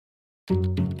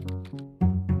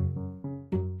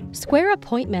Square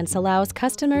Appointments allows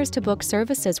customers to book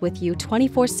services with you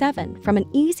 24/7 from an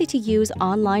easy-to-use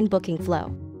online booking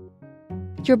flow.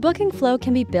 Your booking flow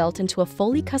can be built into a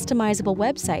fully customizable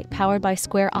website powered by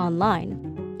Square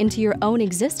Online, into your own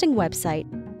existing website,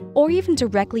 or even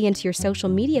directly into your social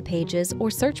media pages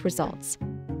or search results.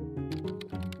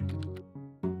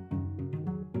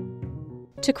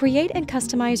 To create and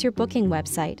customize your booking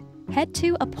website, head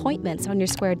to Appointments on your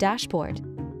Square dashboard.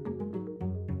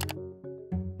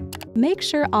 Make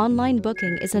sure online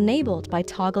booking is enabled by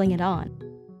toggling it on.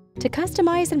 To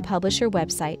customize and publish your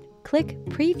website, click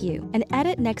Preview and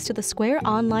Edit next to the Square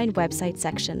Online website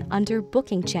section under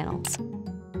Booking Channels.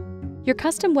 Your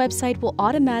custom website will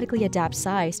automatically adapt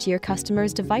size to your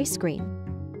customer's device screen.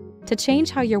 To change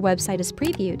how your website is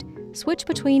previewed, switch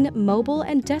between mobile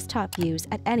and desktop views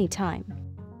at any time.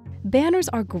 Banners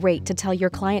are great to tell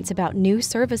your clients about new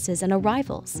services and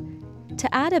arrivals.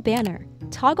 To add a banner,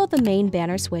 toggle the main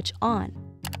banner switch on.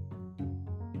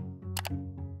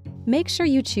 Make sure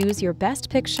you choose your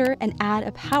best picture and add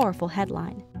a powerful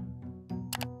headline.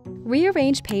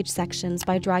 Rearrange page sections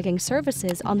by dragging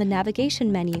services on the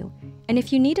navigation menu, and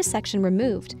if you need a section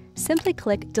removed, simply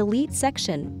click Delete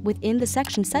Section within the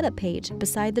section setup page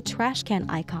beside the trash can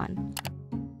icon.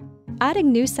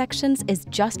 Adding new sections is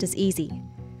just as easy.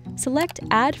 Select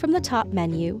Add from the top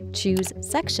menu, choose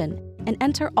Section, and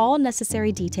enter all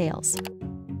necessary details.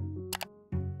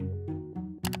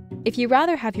 If you'd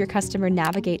rather have your customer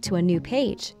navigate to a new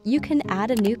page, you can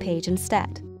add a new page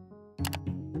instead.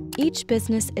 Each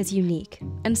business is unique,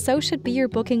 and so should be your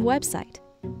booking website.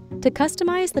 To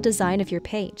customize the design of your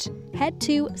page, head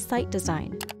to Site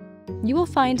Design. You will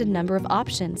find a number of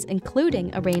options,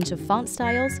 including a range of font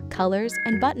styles, colors,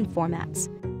 and button formats.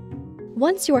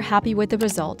 Once you are happy with the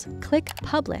result, click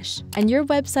Publish, and your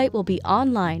website will be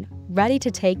online, ready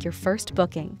to take your first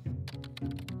booking.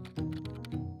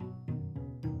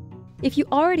 If you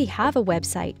already have a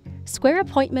website, Square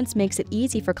Appointments makes it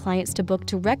easy for clients to book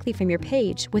directly from your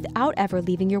page without ever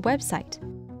leaving your website.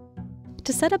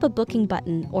 To set up a booking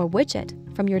button or widget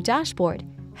from your dashboard,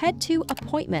 head to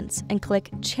Appointments and click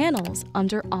Channels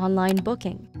under Online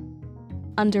Booking.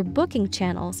 Under Booking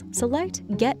Channels, select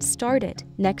Get Started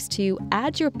next to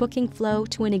Add your booking flow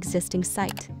to an existing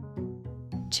site.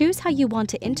 Choose how you want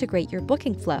to integrate your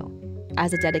booking flow,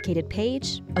 as a dedicated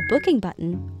page, a booking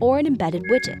button, or an embedded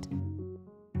widget.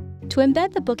 To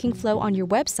embed the booking flow on your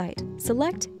website,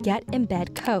 select Get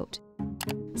Embed Code.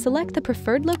 Select the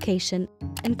preferred location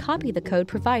and copy the code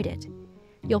provided.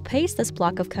 You'll paste this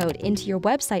block of code into your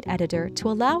website editor to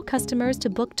allow customers to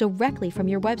book directly from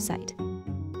your website.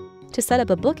 To set up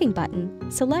a booking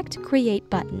button, select Create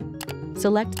Button.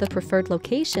 Select the preferred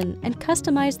location and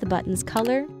customize the button's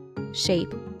color,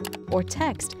 shape, or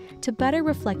text to better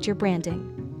reflect your branding.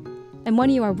 And when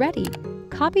you are ready,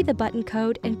 copy the button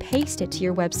code and paste it to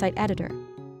your website editor.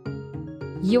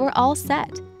 You are all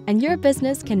set, and your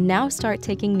business can now start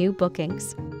taking new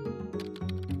bookings.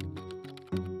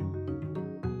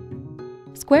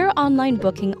 Square Online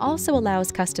Booking also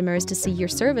allows customers to see your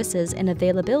services and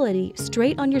availability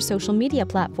straight on your social media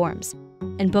platforms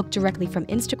and book directly from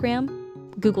Instagram,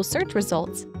 Google search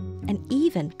results, and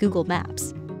even Google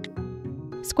Maps.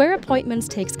 Square Appointments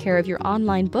takes care of your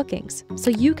online bookings so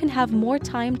you can have more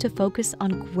time to focus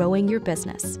on growing your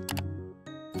business.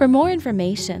 For more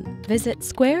information, visit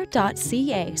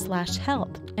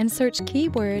square.ca/help and search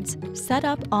keywords Set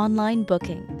up online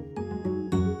booking.